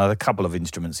bits. A couple of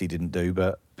instruments he didn't do,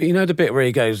 but the bit where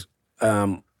he goes,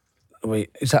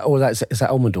 is that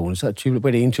Ommadawn? Is that Tubular,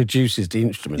 where he introduces the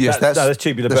instrument? Yes, that's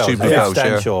Tubular Bells. Tubular Bells,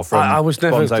 Stanshaw from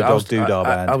Bonzo Dog Doodah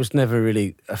Band. I was never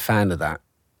really a fan of that.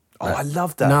 Oh, I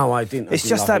love that. No, I didn't. It's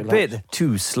just that bit,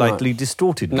 two slightly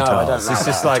distorted guitars. No, I don't like it's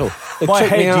just that like, my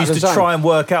head used to try and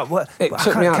work out,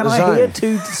 can I hear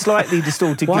two slightly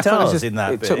distorted guitars in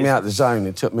that bit? It took me out of the zone.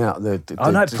 It took me out of the...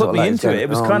 it put me into it. It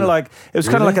was kind of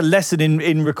like a lesson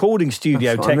in recording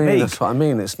studio technique. That's what I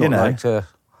mean. It's not like...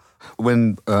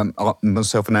 When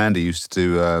myself and Andy used to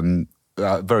do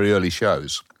very early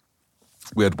shows,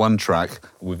 we had one track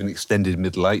with an extended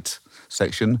middle-eight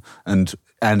section, and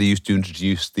Andy used to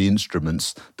introduce the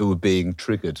instruments that were being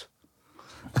triggered.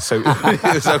 So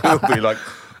it would be like,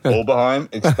 all behind,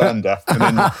 expander, and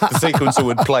then the sequencer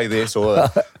would play this, or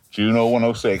Juno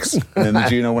 106, and then the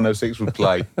Juno 106 would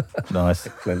play. Nice.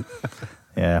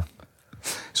 Yeah.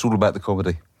 It's all about the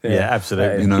comedy. Yeah,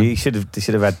 absolutely. He should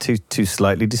have had two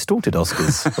slightly distorted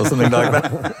Oscars or something like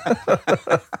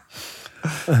that.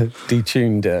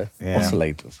 Detuned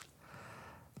oscillators.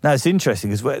 No, it's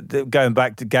interesting because going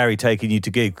back to Gary taking you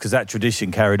to gigs, because that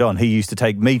tradition carried on. He used to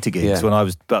take me to gigs when I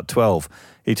was about 12.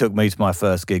 He took me to my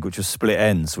first gig, which was Split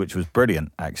Ends, which was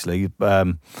brilliant, actually.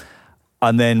 And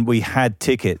then we had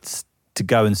tickets to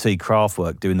go and see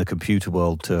Kraftwerk doing the Computer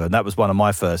World tour, and that was one of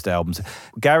my first albums.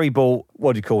 Gary bought,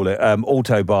 what do you call it,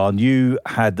 Autobahn. You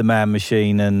had The Man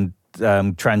Machine and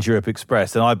Trans-Europe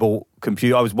Express, and I bought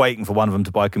Computer. I was waiting for one of them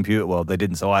to buy Computer World. They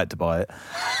didn't, so I had to buy it.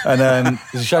 And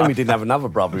it's a shame we didn't have another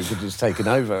brother who could have just taken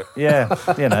over. Yeah,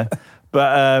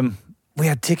 But we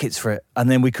had tickets for it,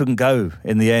 and then we couldn't go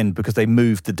in the end because they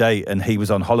moved the date, and he was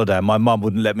on holiday, and my mum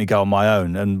wouldn't let me go on my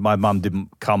own, and my mum didn't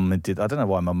come and did. I don't know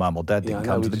why my mum or dad didn't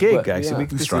come to the gig, actually.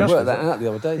 We worked that out the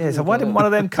other day. Yeah, so why didn't one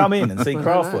of them come in and see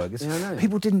Kraftwerk?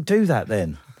 People didn't do that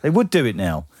then. They would do it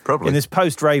now. Probably. In this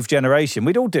post-rave generation,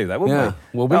 we'd all do that, wouldn't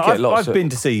we? Well, we get lots I've been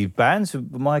to see bands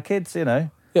with my kids, Yeah,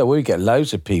 we get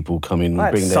loads of people come in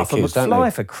and bring their kids, don't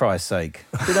they? For Christ's sake.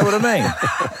 Do you know what I mean?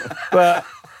 But...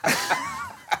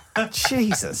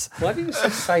 Jesus. Why didn't you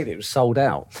say that it was sold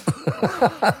out?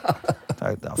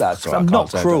 That's right, I'm I not can't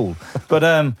say cruel. But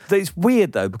it's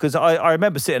weird, though, because I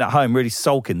remember sitting at home really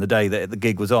sulking the day that the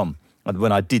gig was on,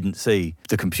 when I didn't see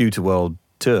the Computer World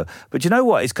tour. But you know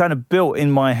what? It's kind of built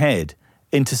in my head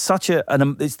into such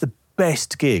it's the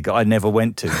best gig I never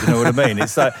went to. You know what I mean?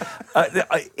 It's like,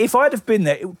 if I'd have been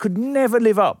there, it could never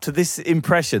live up to this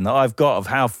impression that I've got of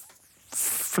how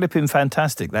flipping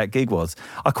fantastic that gig was.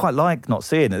 I quite like not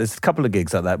seeing it. There's a couple of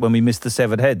gigs like that when we missed the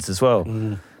Severed Heads as well.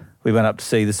 We went up to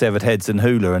see the Severed Heads and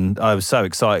Hula, and I was so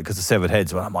excited because the Severed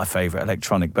Heads were one of my favourite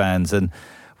electronic bands. And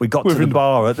we got to the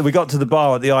bar at the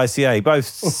ICA, both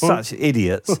such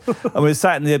idiots. And we were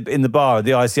sat in the bar at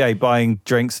the ICA buying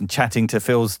drinks and chatting to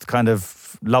Phil's kind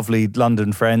of lovely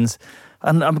London friends.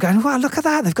 And I'm going, wow, look at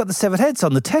that. They've got the Severed Heads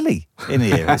on the telly in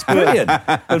here. It's brilliant.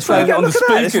 It's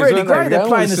really great. They're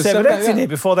playing the Severed Heads in here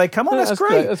before they come on. That's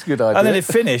great. That's a good idea. And then it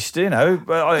finished, in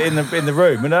the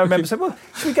room. And I remember saying, well,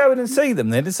 should we go in and see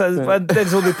them then? So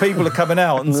there's all the people are coming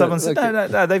out. And someone said,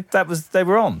 no, they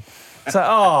were on.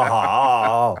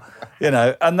 So,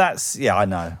 and that's, I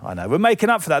know. We're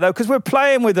making up for that, though, because we're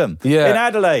playing with them in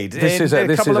Adelaide in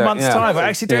a couple of months' time. We're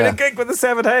actually doing a gig with the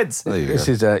Severed Heads.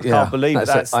 Can't believe it.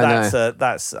 That's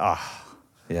a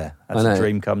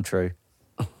dream come true.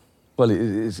 Well, it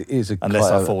is unless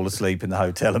I fall asleep in the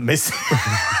hotel and miss it.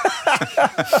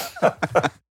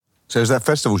 So is that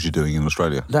festivals you're doing in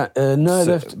Australia?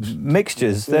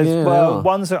 Mixtures. There's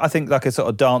one's, I think, like a sort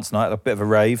of dance night, a bit of a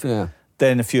rave. Yeah.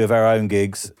 Then a few of our own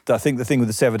gigs. I think the thing with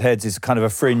the Severed Heads is kind of a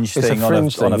fringe thing on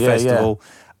a festival.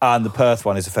 Yeah. And the Perth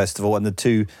one is a festival, and the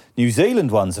two New Zealand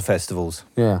ones are festivals.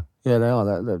 Yeah, they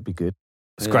are. That'd be good.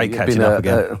 It's great catching up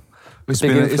again. It's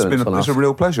a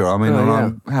real pleasure. I mean,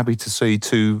 I'm happy to see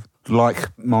two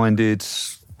like-minded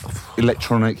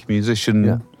electronic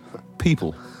musician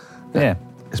people. Yeah.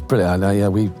 It's brilliant. I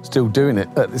know, we're still doing it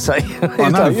at the same. I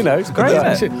know. It's great,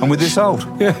 isn't it? And with this old.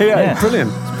 Yeah.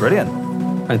 Brilliant. It's brilliant.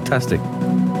 Fantastic.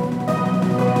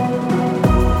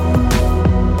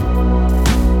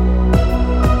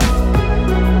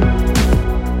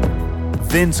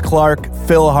 Vince Clarke,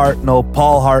 Phil Hartnell,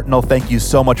 Paul Hartnell, thank you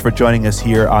so much for joining us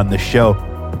here on the show.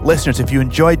 Listeners, if you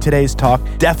enjoyed today's talk,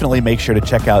 definitely make sure to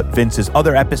check out Vince's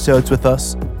other episodes with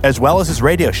us, as well as his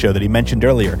radio show that he mentioned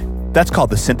earlier. That's called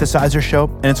The Synthesizer Show,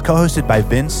 and it's co-hosted by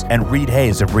Vince and Reed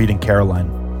Hayes of Reed and Caroline.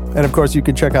 And of course, you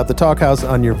can check out the Talkhouse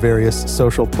on your various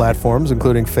social platforms,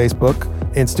 including Facebook,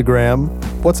 Instagram.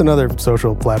 What's another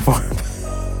social platform?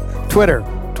 Twitter.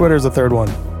 Twitter's the third one.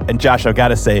 And Josh, I've got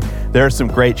to say, there are some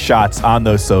great shots on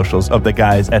those socials of the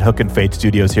guys at Hook and Fate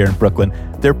Studios here in Brooklyn.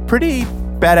 They're pretty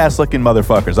badass looking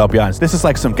motherfuckers, I'll be honest. This is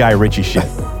like some Guy Ritchie shit.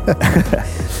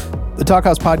 The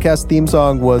Talkhouse podcast theme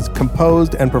song was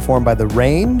composed and performed by The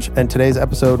Range, and today's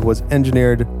episode was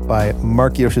engineered by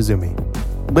Mark Yoshizumi.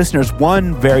 Listeners,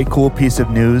 one very cool piece of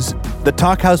news. The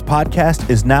Talkhouse podcast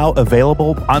is now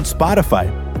available on Spotify.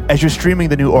 As you're streaming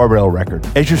the new Orbital record,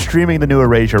 as you're streaming the new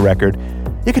Erasure record,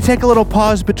 you can take a little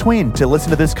pause between to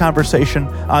listen to this conversation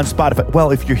on Spotify.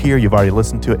 Well, if you're here, you've already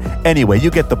listened to it. Anyway, you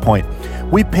get the point.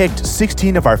 We picked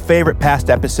 16 of our favorite past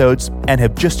episodes and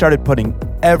have just started putting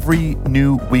every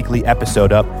new weekly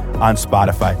episode up on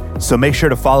Spotify. So make sure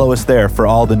to follow us there for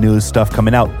all the new stuff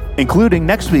coming out, including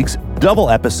next week's double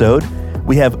episode.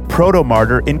 We have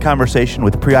Proto-Martyr in conversation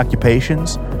with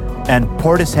Preoccupations, and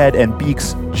Portishead and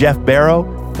Beak's Jeff Barrow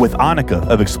with Annika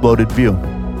of Exploded View.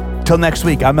 Till next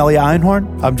week, I'm Elliot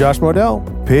Einhorn. I'm Josh Modell.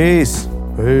 Peace.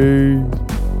 Peace.